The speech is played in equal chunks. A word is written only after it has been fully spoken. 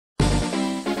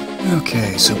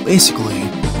Okay, so basically,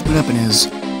 what happened is,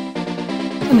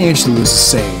 I managed to lose a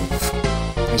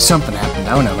save. Something happened,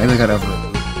 I don't know, maybe I got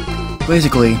overwritten.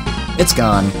 Basically, it's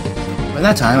gone. By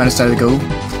that time, I decided to go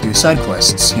do side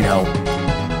quests, you know,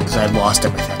 because I had lost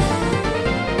everything.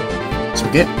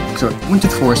 So I went to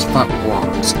the forest to find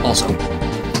wargs. Also,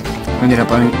 I ended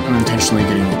up unintentionally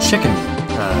getting the chicken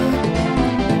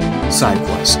side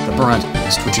quest, the bronze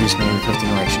quest, which used me in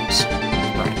 15 rations.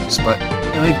 But,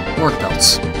 you know, like warg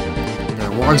belts. There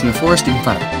are wargs in the forest, you can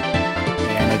find them.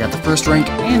 And I got the first rank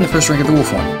and the first rank of the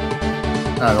wolf one.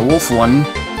 The wolf one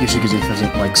usually gives you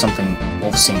like something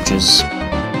wolf sandwiches,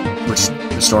 which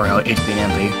restore HP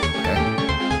and MP. Okay.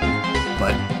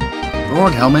 But the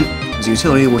warg helmet is a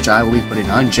utility which I will be putting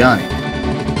on Johnny.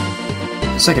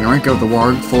 The second rank of the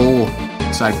warg full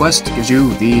side quest gives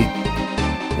you the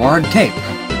warg cape,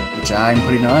 which I'm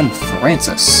putting on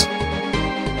Francis.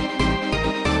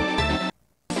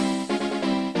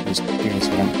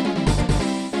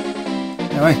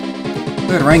 Anyway,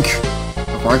 third rank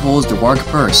of Warg is the Warg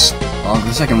Purse, along with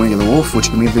the second rank of the Wolf, which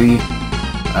can be the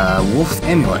Wolf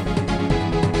Amulet.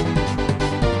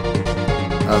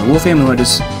 The Wolf Amulet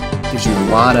gives you a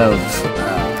lot of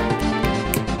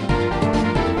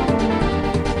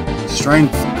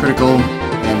strength, critical,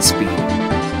 and speed.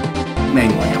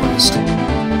 Mainly, at least.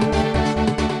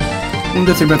 One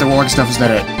good thing about the Warg stuff is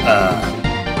that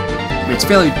it's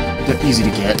fairly easy to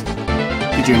get.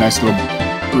 Gives you a nice little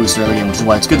boost early in, which is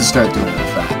why it's good to start doing it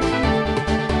with that.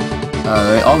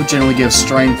 They all generally give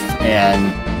strength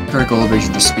and critical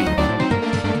evasion to speed,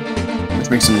 which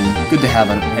makes them good to have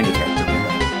on any character,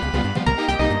 really.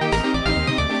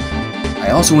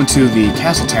 I also went to the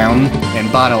castle town and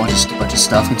bought a bunch of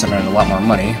stuff, since I had a lot more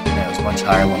money, and it was a much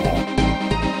higher level,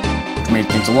 which made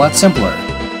things a lot simpler.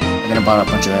 And then I bought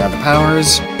a bunch of other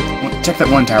powers. Check that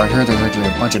one tower here, there's actually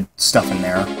a bunch of stuff in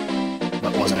there,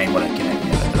 but wasn't able to get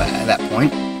any of it at that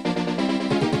point.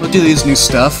 We'll do this new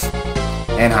stuff,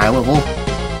 and high level.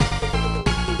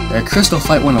 The crystal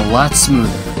fight went a lot smoother.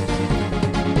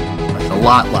 Like, a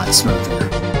lot smoother.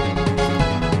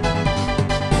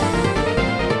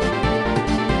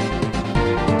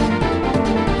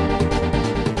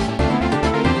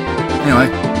 Anyway.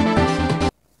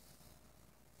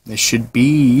 This should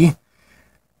be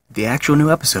the actual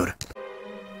new episode.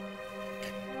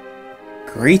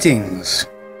 Greetings!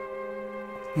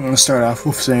 I'm going to start off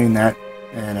with saying that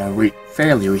in a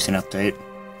fairly recent update,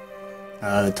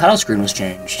 the title screen was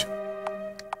changed.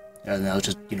 And that was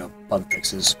just, you know, bug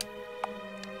fixes.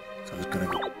 So I was going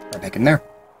to go right back in there.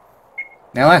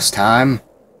 Now last time,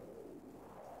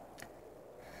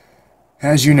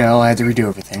 as you know, I had to redo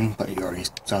everything, but you already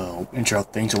saw the intro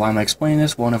thing, so why am I explaining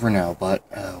this? We'll never know, but,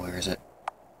 where is it?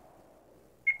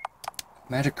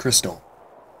 Magic Crystal.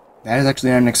 That is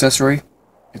actually not an accessory.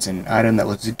 It's an item that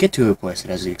lets you get to a place that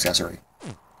has the accessory.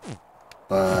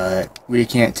 But we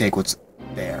can't take what's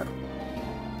there.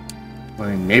 I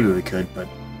mean, maybe we could, but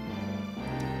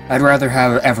I'd rather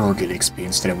have everyone get XP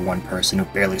instead of one person who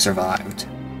barely survived.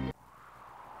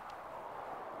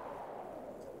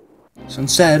 So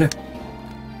instead,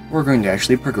 we're going to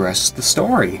actually progress the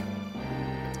story.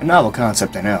 A novel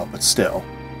concept, I know, but still,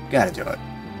 gotta do it.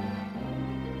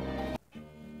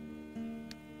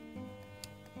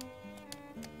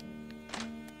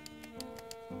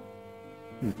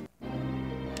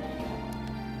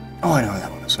 Oh, I know where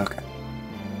that one is, okay.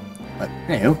 But,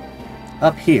 anywho,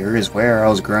 up here is where I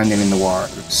was grinding in the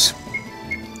wargs.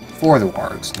 For the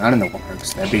wargs, not in the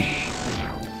wargs.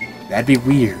 That'd be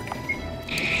weird.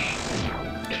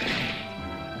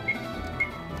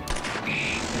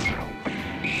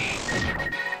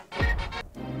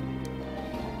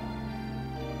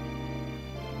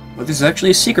 But there's actually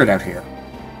a secret out here,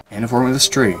 in the form of this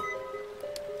tree.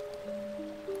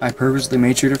 I purposely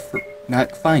made sure to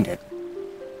not find it.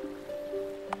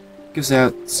 Gives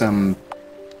out some,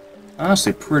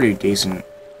 honestly, pretty decent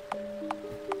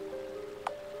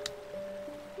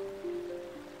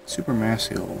super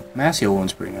Massial. Massial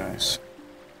one's pretty nice.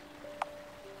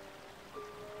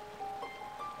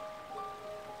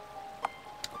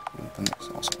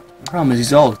 The problem is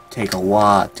these all take a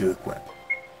lot to equip.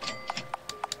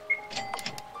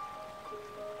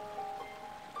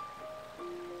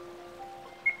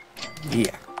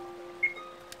 Yeah.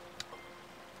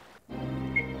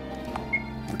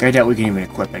 Look, I doubt we can even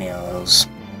equip any of those.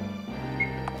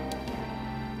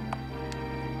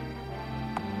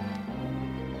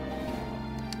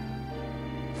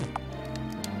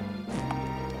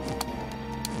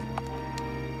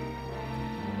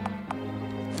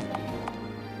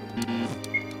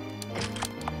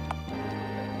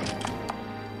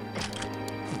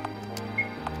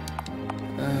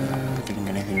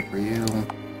 anything for you.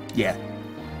 Yeah.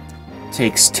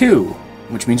 Takes 2,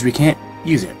 which means we can't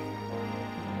use it.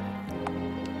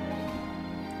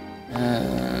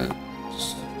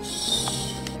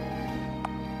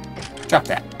 Drop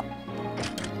that.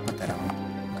 Put that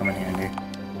on. Come in handy.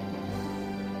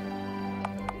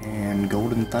 And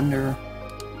Golden Thunder.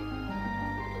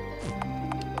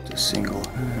 It's a single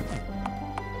hit.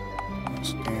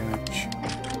 What's damage?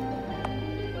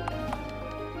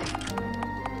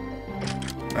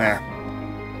 There.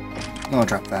 I'll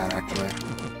drop that, actually.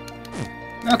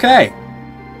 Okay!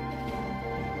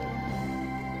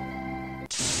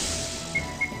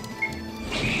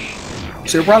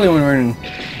 So you're probably wondering,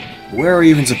 where are we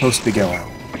even supposed to be going?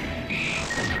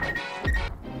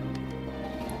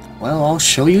 Well, I'll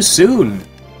show you soon!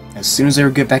 As soon as I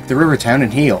get back to Rivertown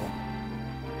and heal.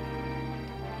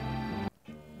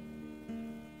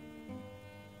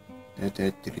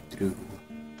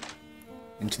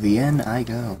 Into the end I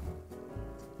go.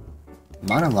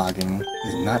 Monologuing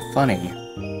is not funny.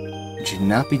 It should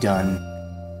not be done,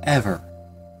 ever.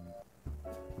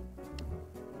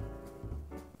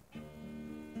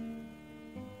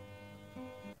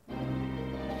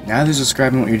 Now there's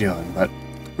describing what you're doing, but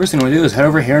first thing we'll do is head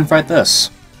over here and fight this.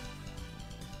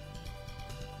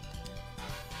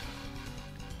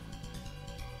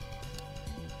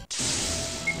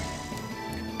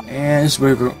 And this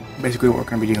is basically what we're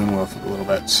going to be dealing with a little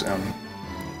bit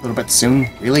soon.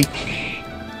 Really?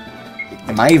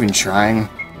 Am I even trying?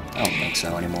 I don't think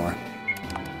so anymore.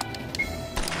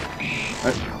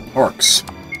 But, orcs.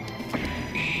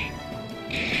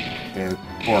 They're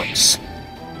orcs.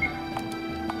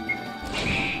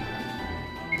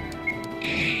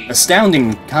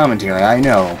 Astounding commentary, I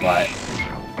know, but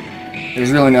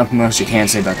there's really nothing much you can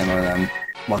say about them other than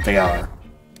what they are.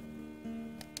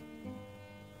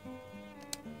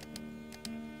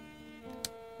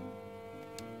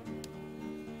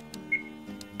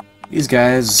 These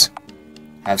guys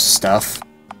have stuff.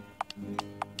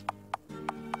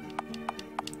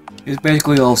 It's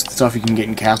basically all stuff you can get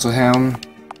in Castletown.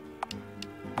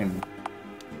 And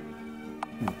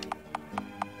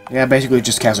yeah, basically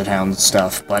just Castletown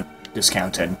stuff, but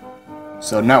discounted.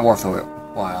 So not worth a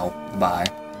while to buy.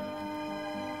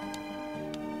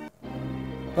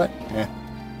 But, yeah.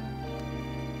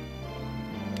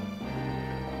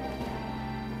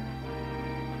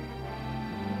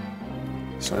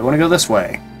 So I want to go this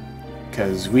way,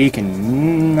 because we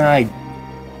can, I'm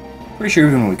pretty sure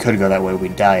even when we could go that way,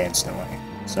 we'd die instantly,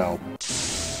 so.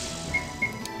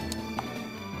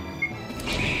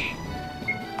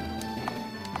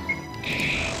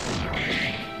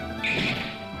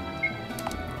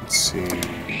 Let's see.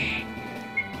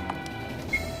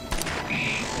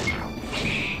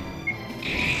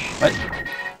 But,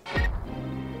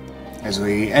 as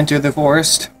we enter the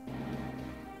forest,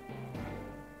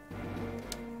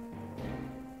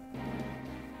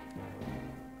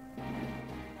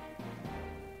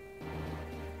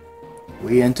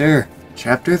 we enter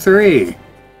Chapter 3.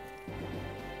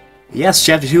 Yes,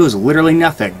 Chapter 2 is literally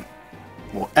nothing.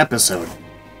 Well, episode.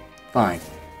 Fine.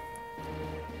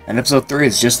 And Episode 3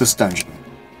 is just this dungeon.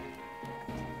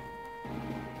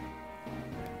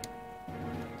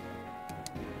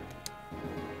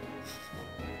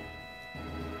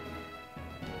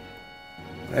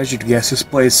 As you'd guess, this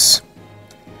place...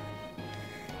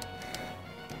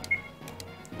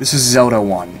 This is Zelda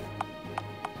 1.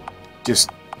 Just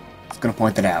gonna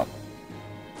point that out.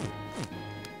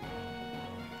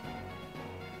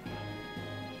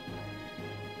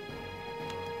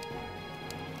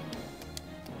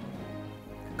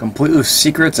 Complete with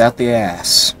secrets out the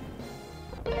ass.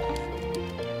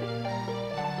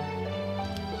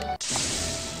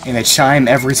 And they chime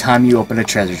every time you open a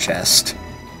treasure chest.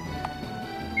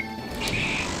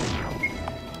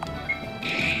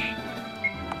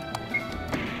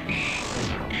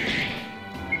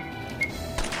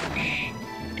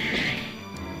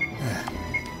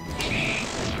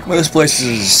 Well, this place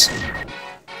is...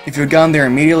 If you had gone there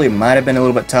immediately, it might have been a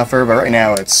little bit tougher, but right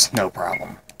now it's no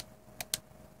problem.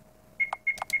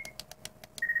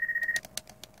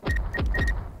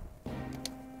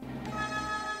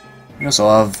 You also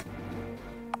have...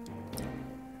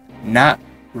 not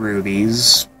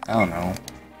rubies. I don't know.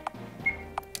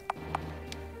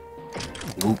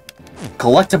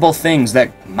 Collectible things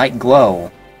that might glow.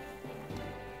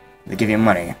 They give you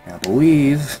money. I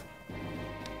believe...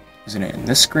 Isn't it in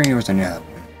this screen or is it in the other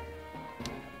one?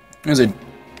 It was a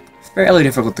fairly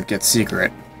difficult to get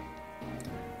secret.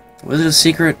 Was it a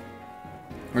secret?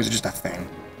 Or is it just a thing?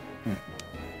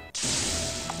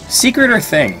 Secret or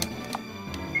thing?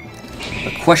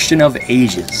 A question of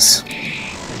ages.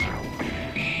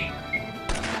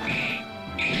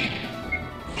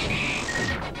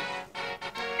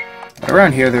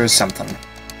 around here there is something.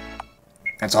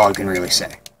 That's all I can really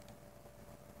say.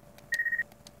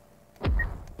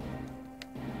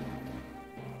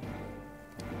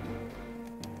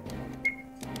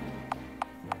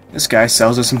 This guy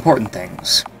sells us important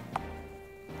things,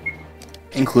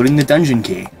 including the dungeon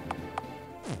key.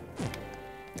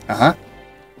 Uh-huh.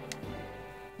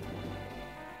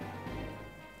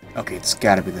 Okay, it's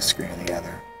gotta be the screen or the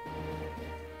other.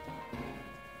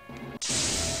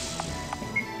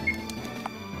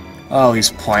 Oh,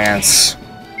 these plants.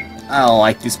 I don't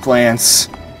like these plants.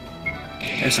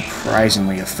 They're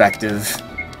surprisingly effective.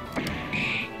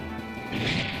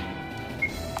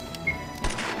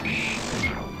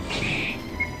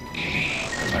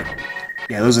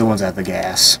 Yeah, those are the ones that have the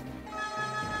gas.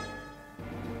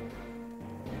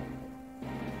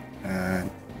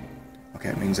 Okay,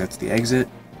 that means that's the exit.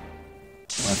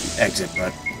 Well, not the exit,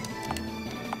 but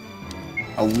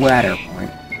a ladder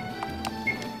point.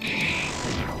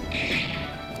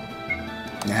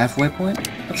 And a halfway point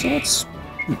of sorts?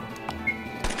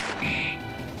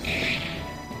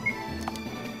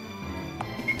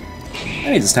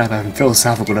 I need to stop having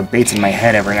philosophical debates in my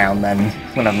head every now and then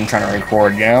when I'm trying to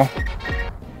record, you know?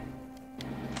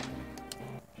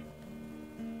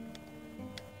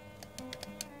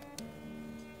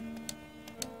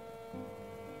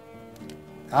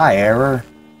 Hi, error.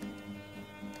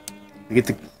 We get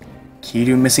the key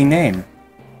to a missing name.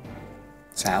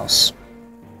 It's house.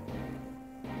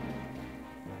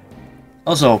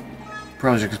 Also,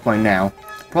 probably should explain now.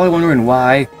 Probably wondering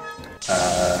why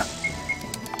I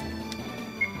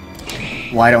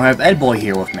don't have Ed Boy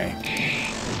here with me.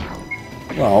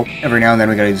 Well, every now and then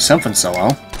we gotta do something solo.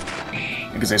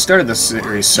 Because I started this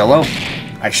series solo,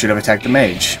 I should have attacked the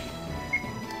mage.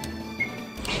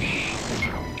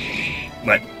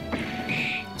 But,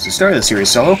 since I started the series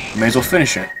solo, I may as well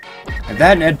finish it. And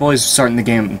that and Ed Boy's starting the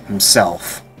game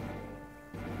himself.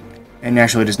 And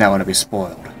naturally does not want to be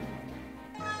spoiled.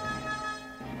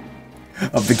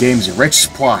 Of the game's rich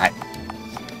plot.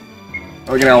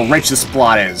 Look at how rich this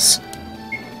plot is.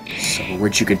 So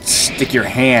rich you could stick your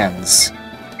hands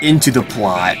into the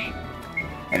plot.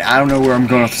 And I don't know where I'm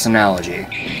going with this analogy.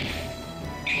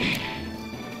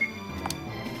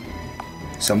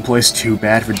 Someplace too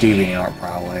bad for DeviantArt,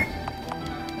 probably.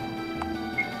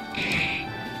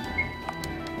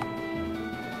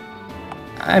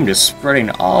 I'm just spreading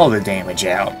all the damage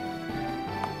out.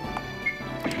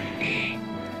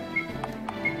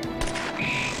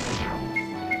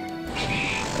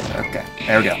 Okay,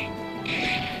 there we go.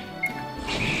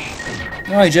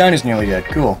 Alright, Johnny's nearly dead.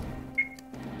 Cool.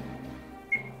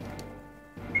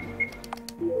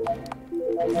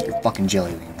 Your fucking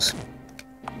jelly wings.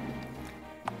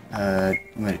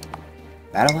 Wait.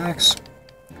 Battle axe?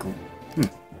 Cool.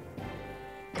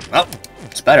 Well,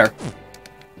 it's better.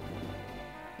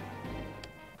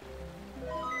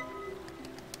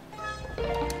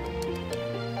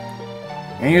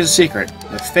 And here's a secret.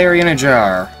 The fairy in a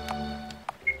jar.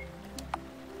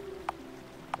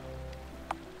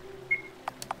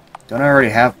 Don't I already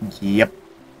have... Yep.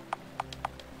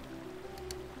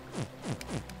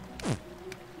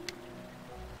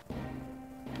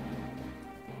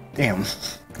 Damn.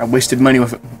 I wasted money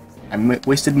with it. I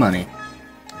wasted money.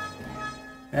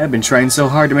 I've been trying so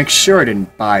hard to make sure I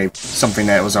didn't buy something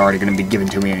that was already going to be given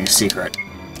to me in a secret.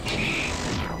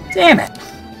 Damn it!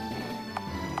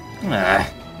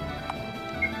 Ah.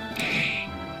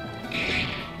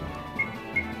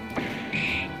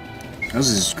 This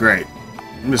is great.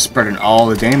 I'm just spreading all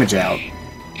the damage out.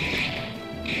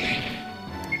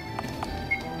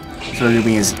 So it'll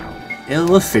be as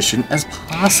ill-efficient as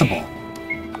possible.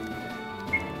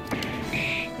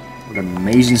 What an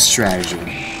amazing strategy.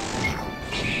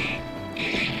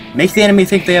 Make the enemy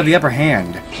think they have the upper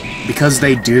hand. Because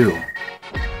they do.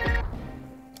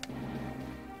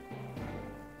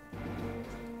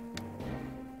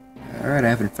 Alright, I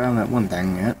haven't found that one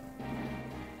thing yet.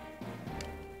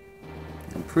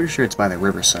 I'm pretty sure it's by the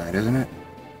riverside, isn't it?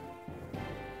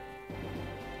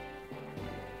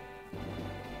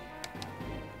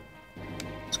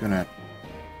 Just gonna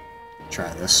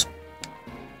try this.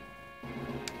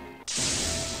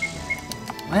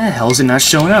 Why the hell is it not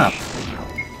showing up?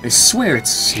 I swear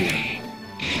it's here.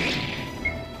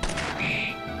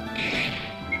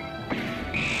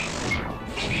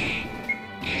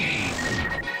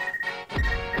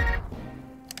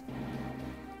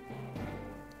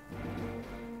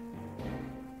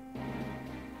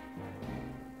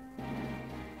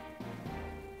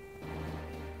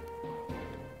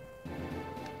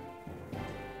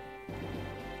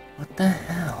 What the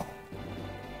hell?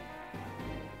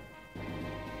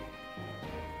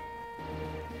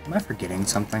 Am I forgetting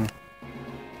something?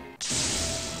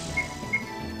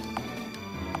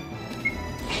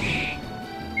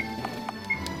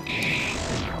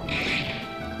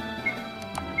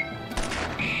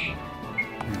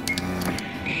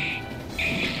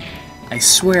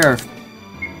 swear...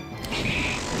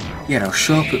 Yeah, it'll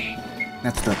show up...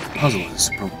 That's what the puzzle is.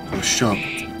 It'll show up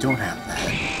if you don't have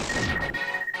that.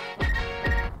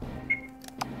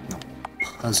 No,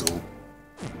 puzzle.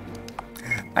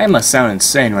 I must sound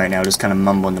insane right now, just kind of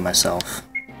mumbling to myself.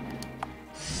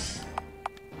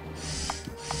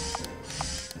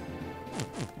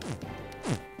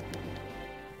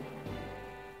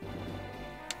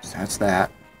 So that's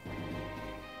that.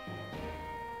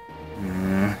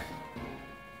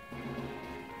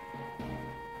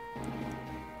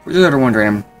 For those that are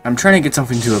wondering, I'm trying to get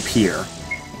something to appear.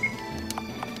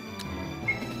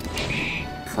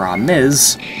 Problem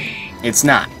is, it's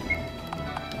not.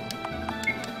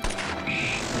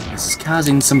 This is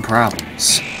causing some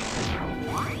problems.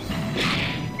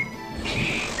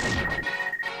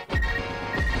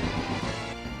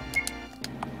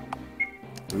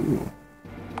 Ooh.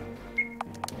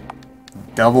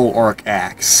 Double orc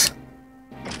axe.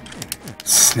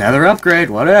 Another upgrade,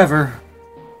 whatever.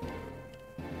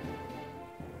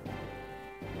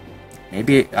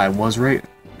 Maybe I was right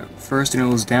at first and it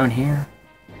was down here.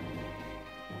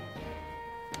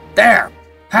 There!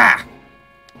 Ha!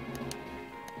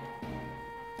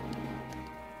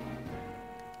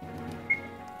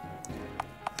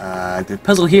 The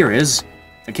puzzle here is,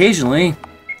 occasionally,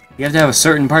 you have to have a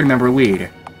certain party member lead.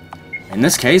 In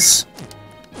this case,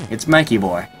 it's Mikey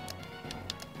Boy.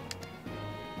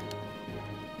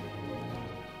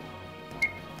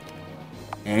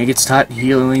 And he gets taught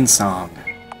Healing Song.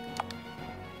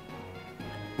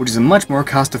 Which is a much more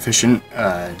cost-efficient,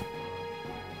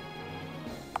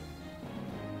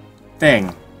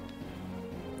 thing.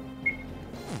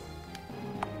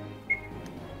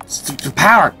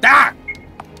 Power! Ah!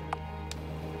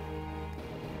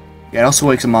 Yeah, it also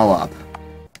wakes them all up.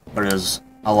 But it is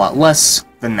a lot less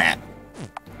than that.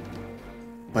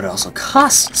 But it also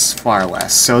costs far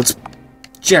less, so it's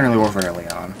generally worth it early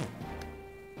on.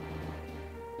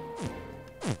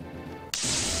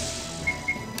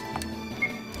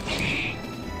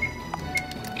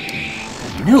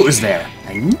 I knew it was there.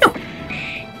 I knew.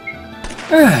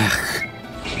 Ugh.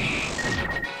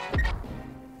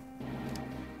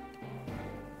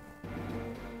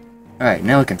 Alright,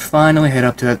 now we can finally head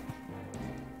up to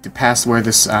past where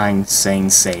the sign saying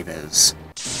save is.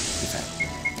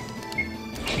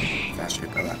 Faster to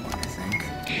go that way, I think.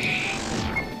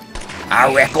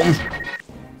 I reckon.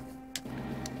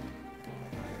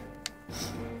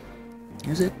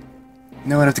 Is it?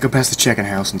 No, I'd have to go past the chicken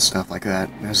house and stuff like that.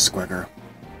 This is quicker.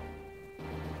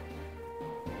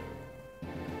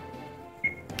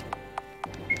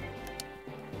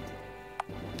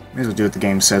 May as well do what the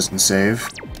game says and save.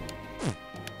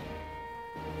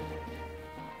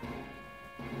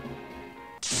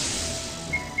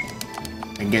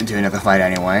 I can get into another fight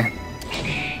anyway.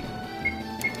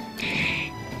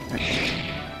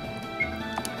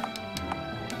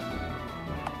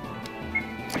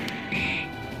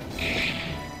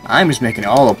 I'm just making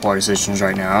all the poor decisions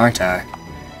right now, aren't I?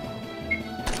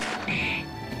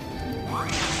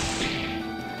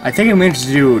 I think I managed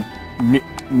to do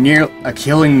near a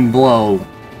killing blow.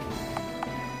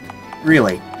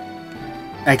 Really.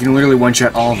 I can literally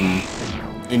one-shot all of them,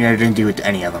 and I didn't do it to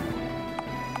any of them.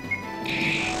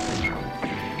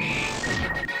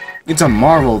 It's a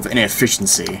marvel of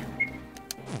inefficiency.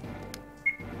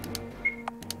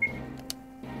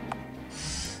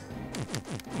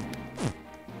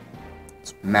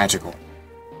 It's magical.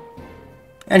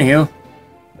 Anywho.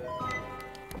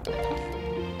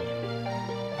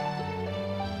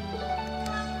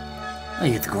 Oh,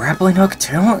 you get the grappling hook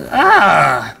too?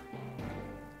 Ah!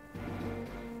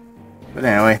 But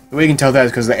anyway, the way you can tell that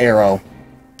is because of the arrow.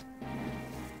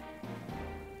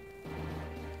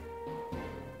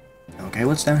 Okay,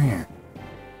 what's down here?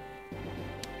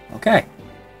 Okay.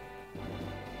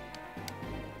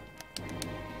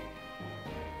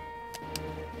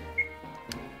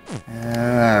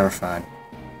 We're fine.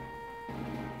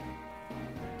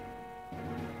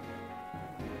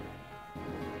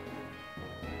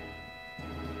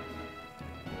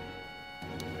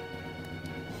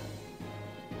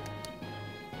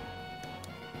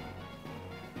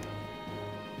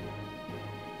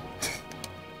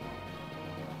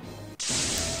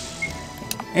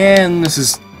 And this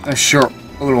is a short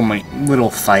little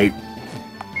fight.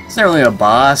 It's not really a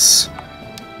boss,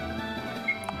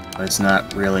 but it's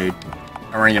not really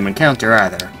a random encounter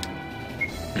either.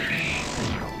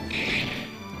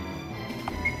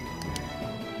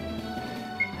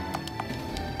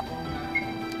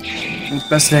 It's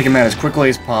best to take him out as quickly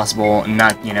as possible and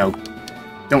not, you know,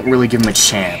 don't really give him a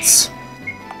chance.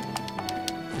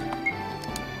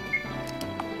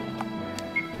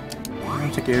 I'm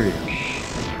gonna take care of you.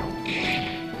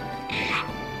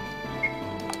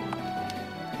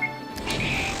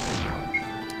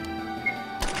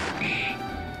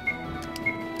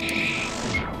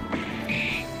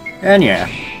 And yeah.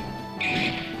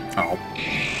 Oh.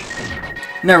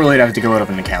 Not really have to go out of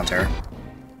an encounter.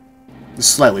 It's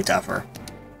slightly tougher.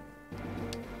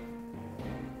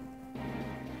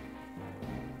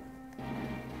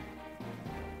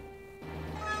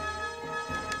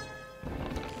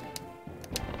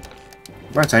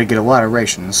 Right, I get a lot of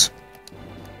rations.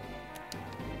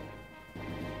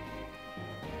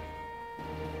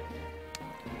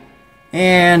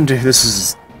 And this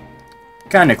is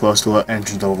kind of close to the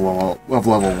entrance of level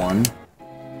 1.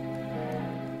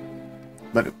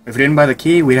 But if we didn't buy the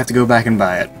key, we'd have to go back and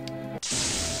buy it.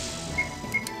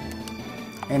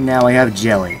 And now I have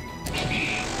jelly.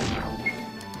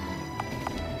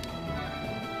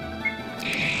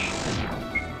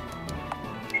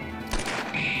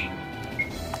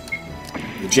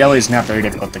 The jelly is not very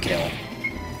difficult to kill.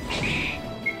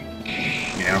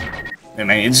 You know? I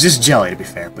mean, it's just jelly, to be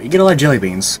fair, but you get a lot of jelly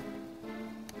beans.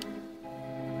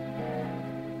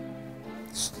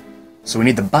 So we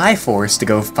need the Bifrost to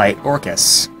go fight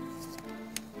Orcus.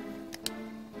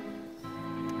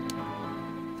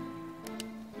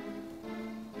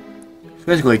 So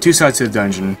basically, two sides to the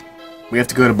dungeon. We have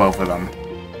to go to both of them.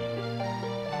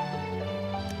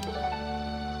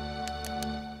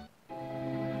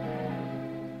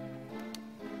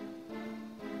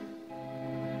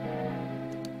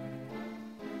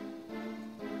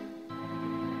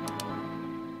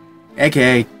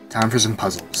 AKA, time for some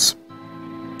puzzles.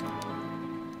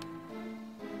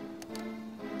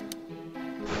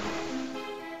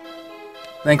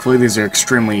 Thankfully, these are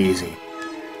extremely easy.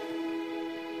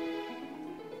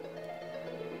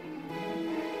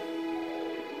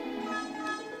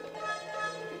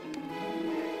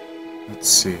 Let's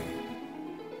see.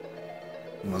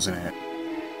 Wasn't it?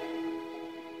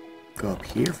 Go up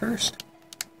here first?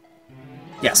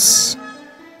 Yes!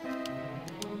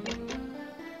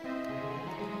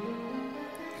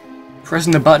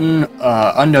 Pressing the button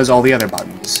undoes all the other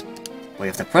buttons. Well, you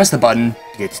have to press the button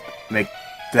to make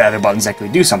the other buttons actually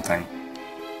do something.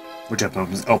 Which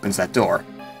opens that door.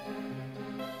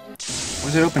 Or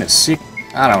does it open a secret?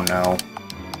 I don't know.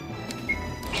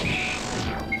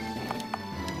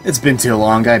 It's been too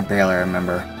long, I barely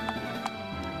remember.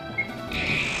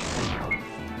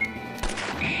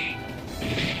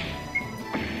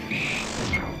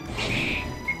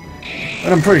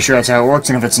 But I'm pretty sure that's how it works,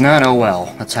 and if it's not, oh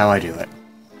well. That's how I do it.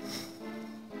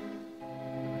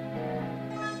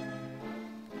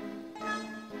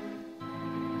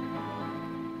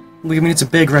 Look, I mean, it's a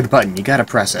big red button. You gotta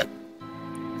press it.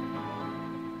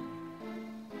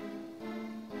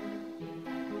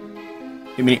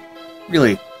 I mean,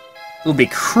 really, it would be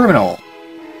criminal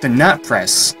to not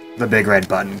press the big red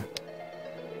button.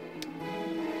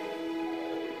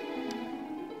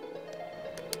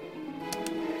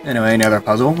 Anyway, another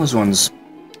puzzle. This one's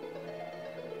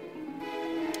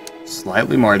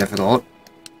slightly more difficult,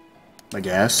 I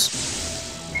guess.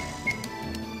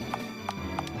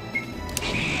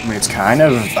 I mean, it's kind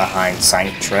of a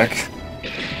hindsight trick,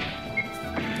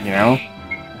 you know?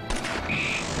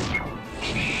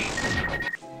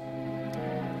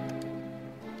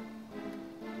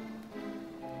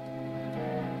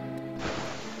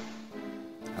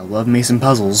 I love me some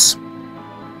puzzles.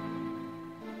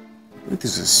 I think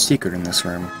there's a secret in this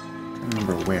room. I don't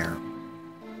remember where.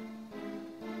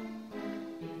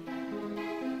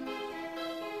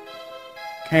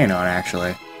 Canon,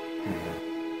 actually.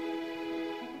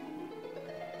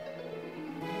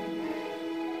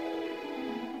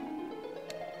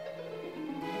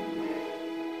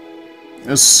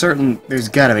 There's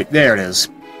gotta be. There it is.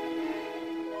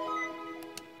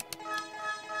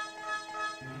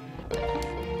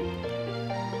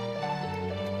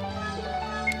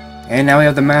 And now we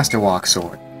have the Master Walk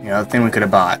Sword. You know, the thing we could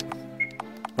have bought.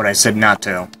 But I said not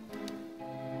to.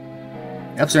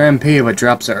 Ups our MP, but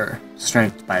drops our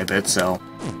strength by a bit, so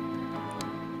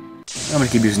I'm gonna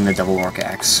keep using the double orc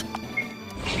axe.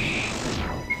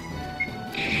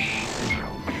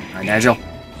 Alright, Nigel.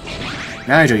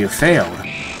 Nigel, you failed.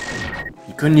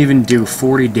 You couldn't even do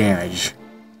 40 damage.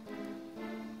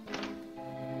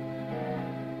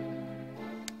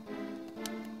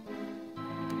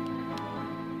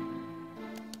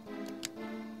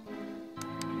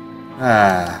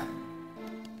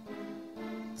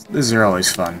 These are always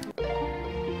fun.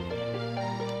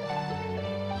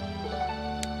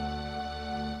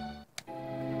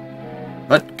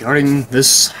 But guarding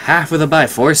this half of the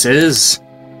Bifrost is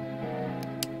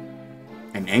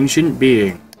an ancient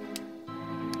being.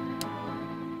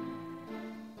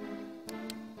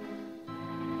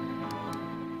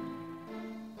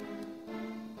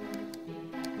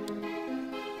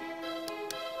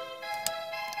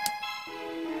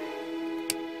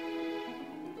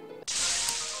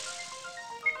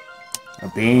 A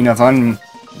being of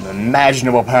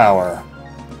unimaginable power.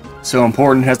 So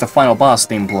important it has the final boss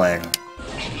theme playing.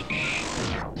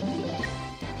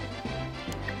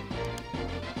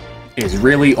 It is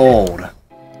really old.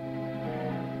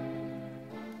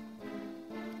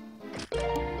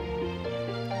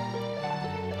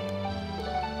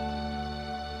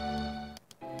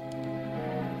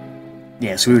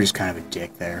 Yeah, so we were just kind of a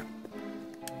dick there.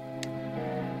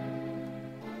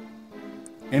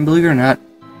 And believe it or not,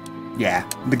 yeah,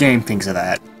 the game thinks of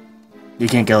that. You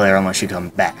can't go there unless you come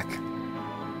back.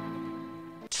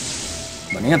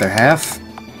 But on the other half,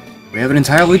 we have an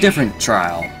entirely different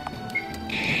trial.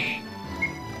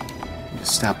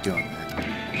 Just stop doing that.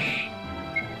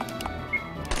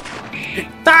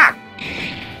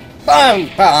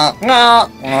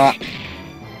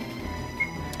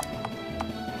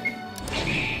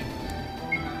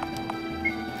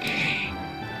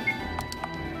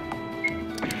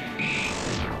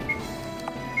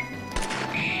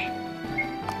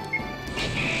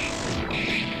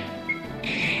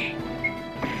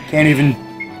 Can't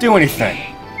even do anything.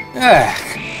 Ugh.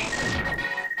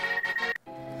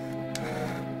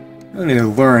 I need to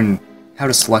learn how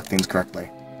to select things correctly.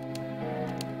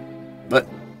 But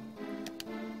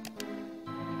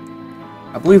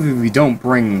I believe if we don't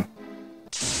bring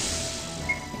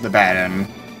the bat in,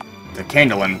 the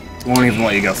candle in, it won't even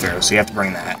let you go through, so you have to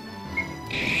bring that.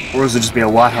 Or else it'll just be a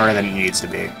lot harder than it needs to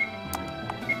be.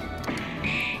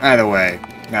 Either way,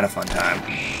 not a fun time.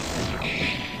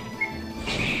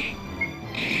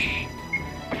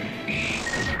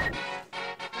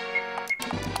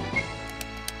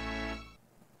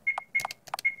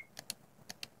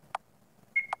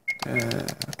 Okay.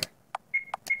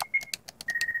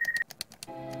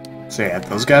 So yeah,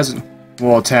 those guys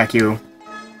will attack you.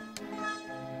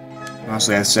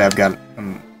 Honestly, I say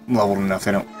I'm leveled enough,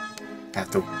 I don't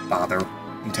have to bother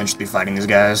intentionally fighting these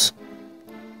guys.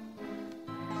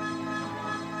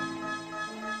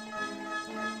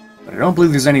 But I don't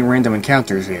believe there's any random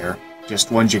encounters here,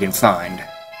 just ones you can find.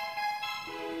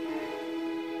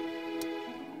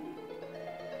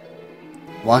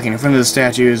 Walking in front of the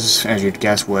statues, as you'd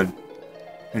guess, would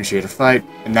initiate a fight,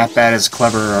 and that bat is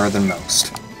cleverer than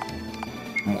most.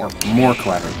 More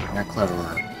clever, not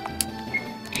cleverer.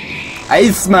 I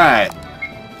smart!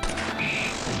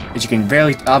 As you can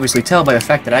very obviously tell by the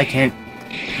fact that I can't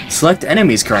select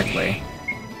enemies correctly.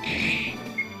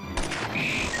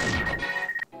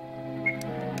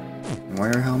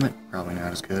 Warrior helmet? Probably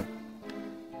not as good.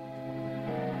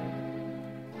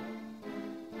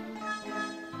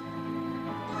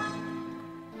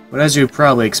 But as you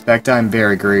probably expect, I'm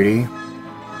very greedy.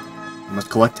 I must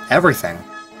collect everything.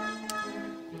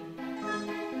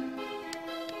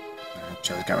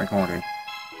 Just got recorded.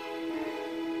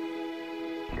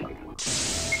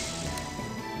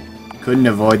 Couldn't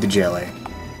avoid the jelly.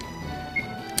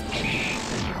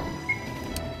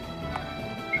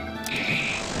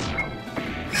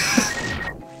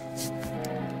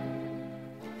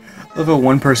 Love how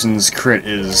one person's crit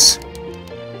is...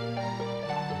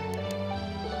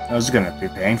 That was gonna be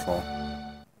painful.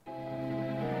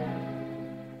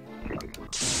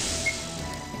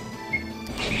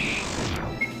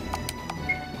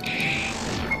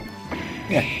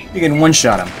 Yeah, you can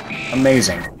one-shot him.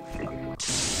 Amazing.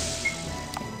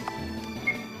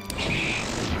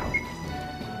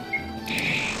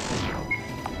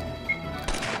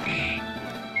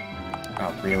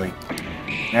 Oh, really?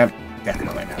 Nope,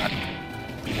 definitely not.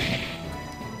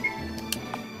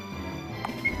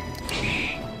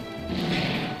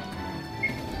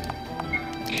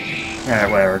 Yeah,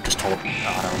 whatever, just hold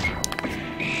auto.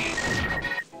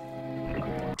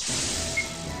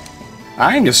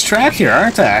 I'm just trapped here,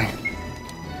 aren't I?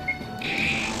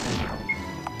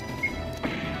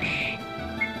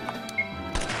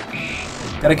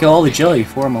 Gotta kill all the jelly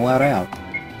before I'm allowed out.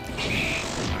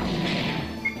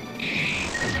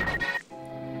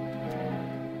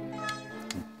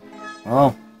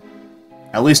 Well,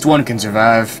 at least one can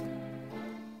survive.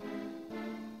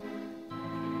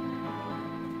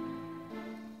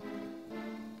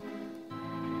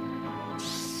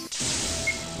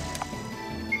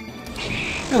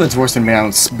 It's worse than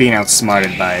being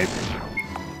outsmarted by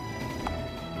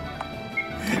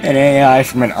an AI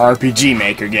from an RPG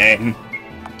Maker game.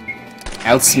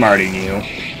 Outsmarting you.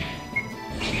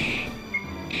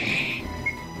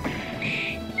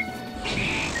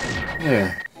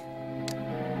 Yeah.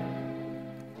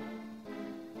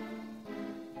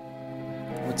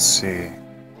 Let's see.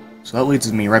 So that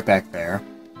leads me right back there.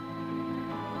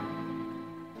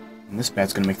 And this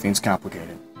bat's gonna make things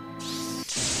complicated.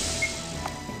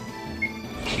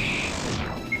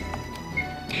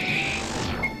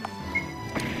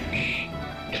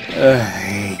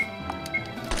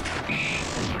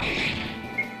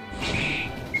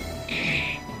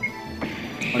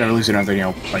 Whatever, at least I don't have to, you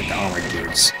know, fight the armored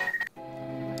dudes.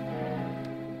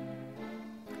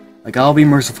 Like, I'll be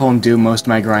merciful and do most of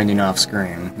my grinding off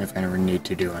screen, if I ever need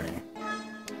to do any.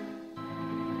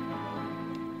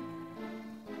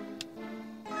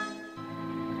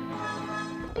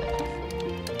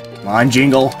 Come on,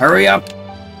 Jingle, hurry up!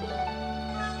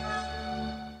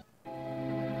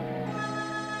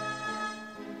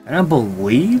 I don't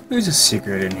believe there's a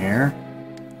secret in here.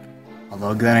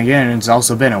 Although, then again, it's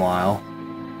also been a while.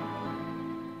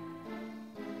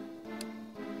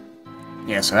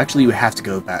 Yeah, so actually you have to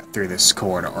go back through this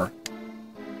corridor.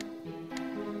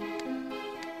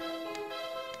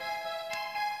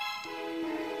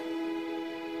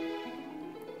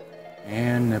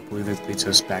 And I believe it leads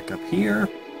us back up here.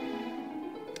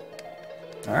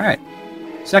 Alright,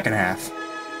 second half.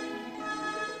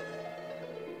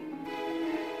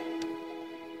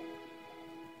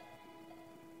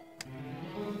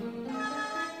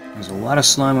 There's a lot of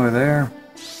slime over there.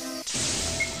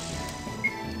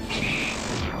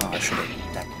 Oh, I should have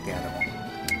attacked the other one.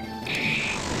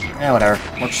 Yeah,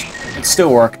 whatever. Works. It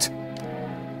still worked.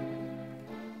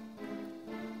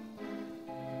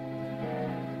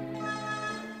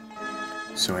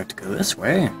 So I have to go this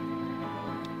way.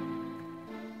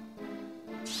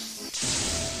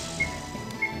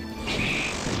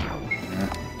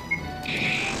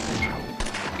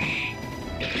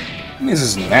 I mean, this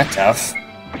isn't that tough.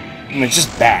 I mean, it's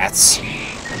just bats.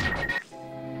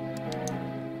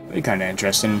 That'd be kind of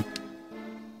interesting.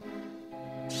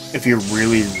 If you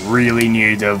really, really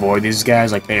needed to avoid these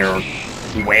guys, like they are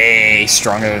way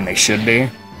stronger than they should be,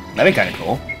 that'd be kind of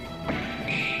cool.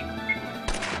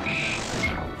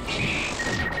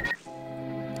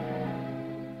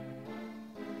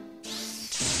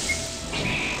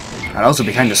 I'd also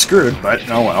be kind of screwed, but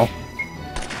oh well.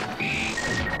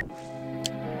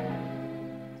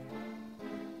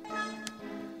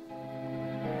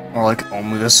 Or like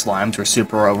only the slimes were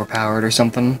super overpowered or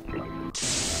something.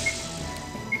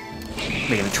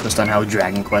 They get a twist on how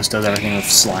Dragon Quest does everything with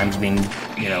slimes being,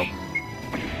 you know,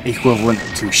 equivalent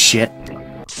to shit.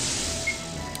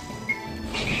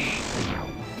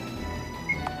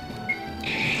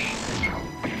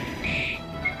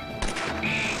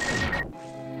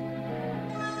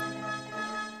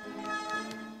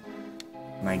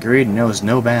 My greed knows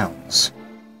no bounds.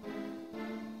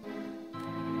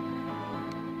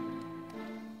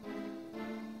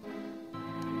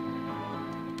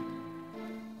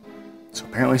 So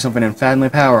apparently something infinitely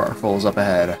powerful is up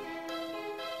ahead.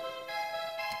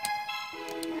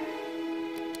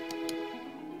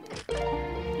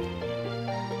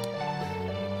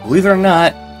 Believe it or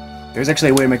not, there's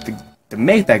actually a way to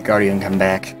make that Guardian come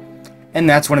back, and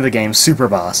that's one of the game's super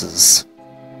bosses.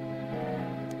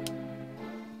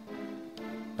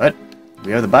 But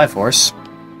we have the Bifrost.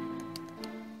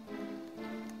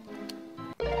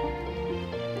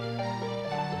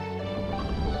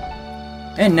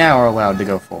 And now are allowed to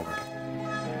go forward.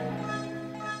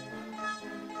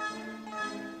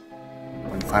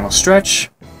 One final stretch,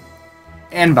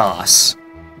 and boss.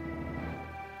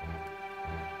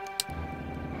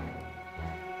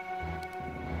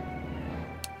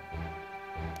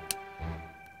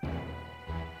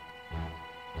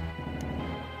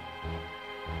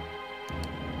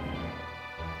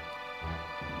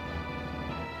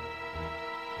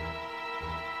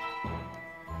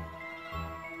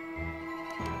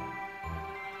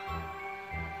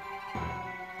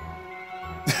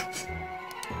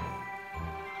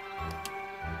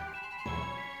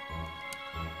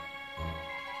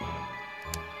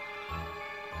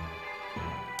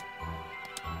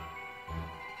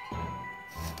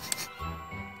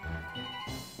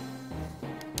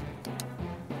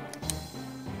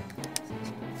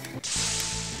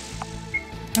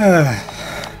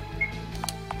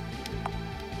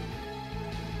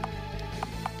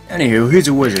 Anywho, he's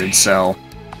a wizard, so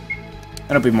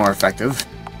that'll be more effective.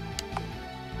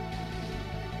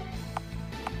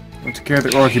 We'll take care of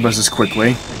the Orcus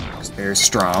quickly, because they're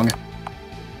strong.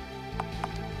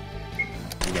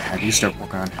 Yeah, have you start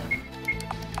working on him.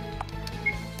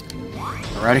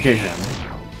 Eradicate him.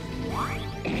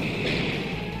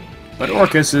 But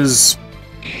Orcus is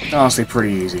honestly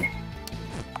pretty easy.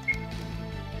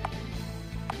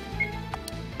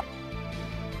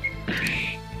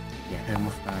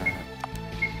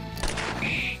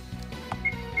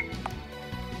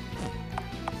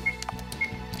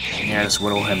 Yeah, just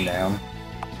whittle him down.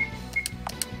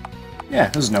 Yeah,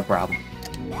 this is no problem.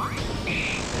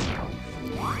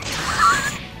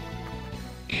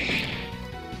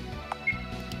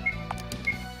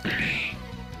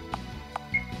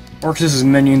 Orcus'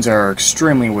 minions are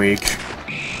extremely weak.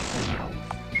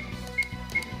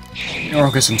 And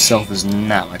Orcus himself is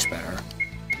not much better.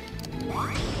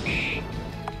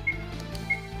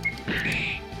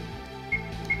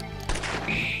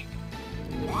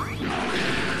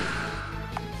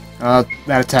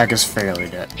 That attack is fairly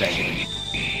dead.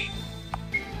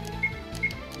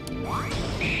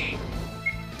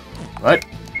 But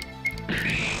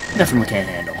nothing we can't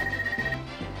handle.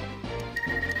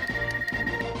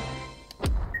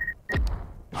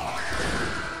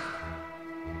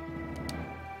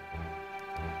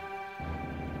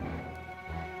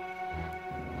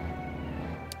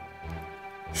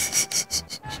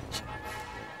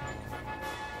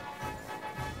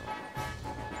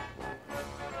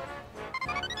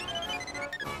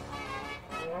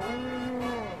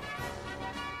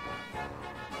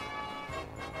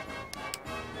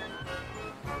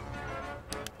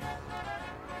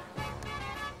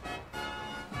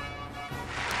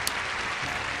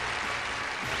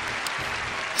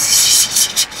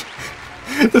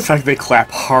 The fact they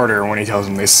clap harder when he tells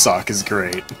them they suck is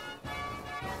great.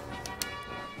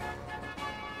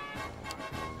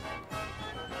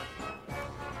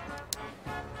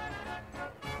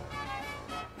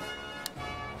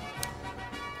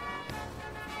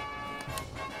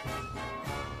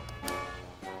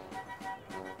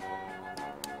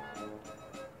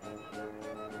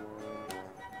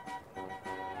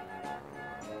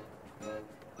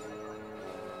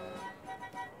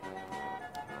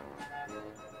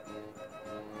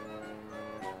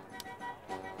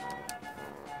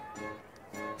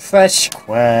 Fetch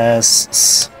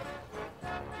quests.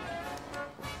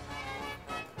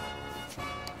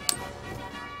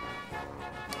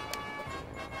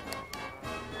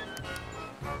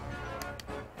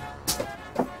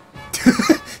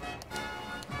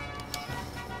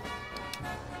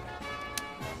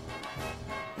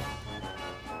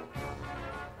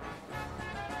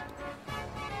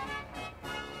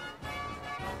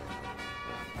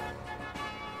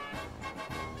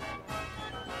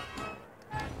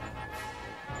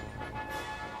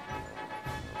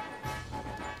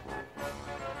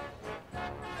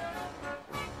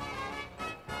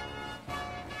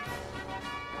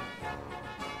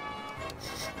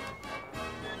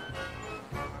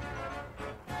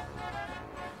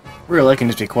 Really, I can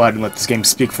just be quiet and let this game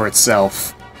speak for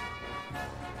itself.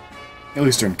 At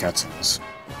least during cutscenes.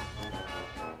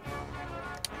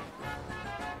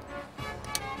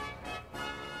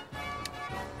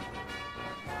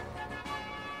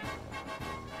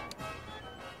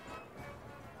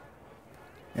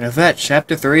 And with that,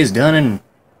 Chapter 3 is done in...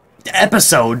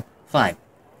 Episode! Fine.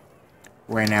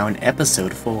 We're now in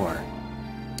Episode 4.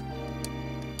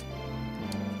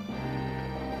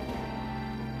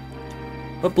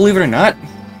 But believe it or not,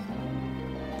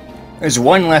 there's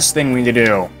one last thing we need to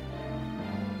do.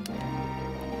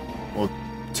 Well,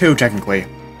 two, technically.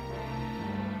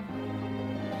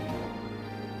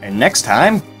 And next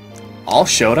time, I'll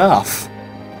show it off.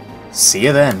 See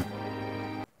you then.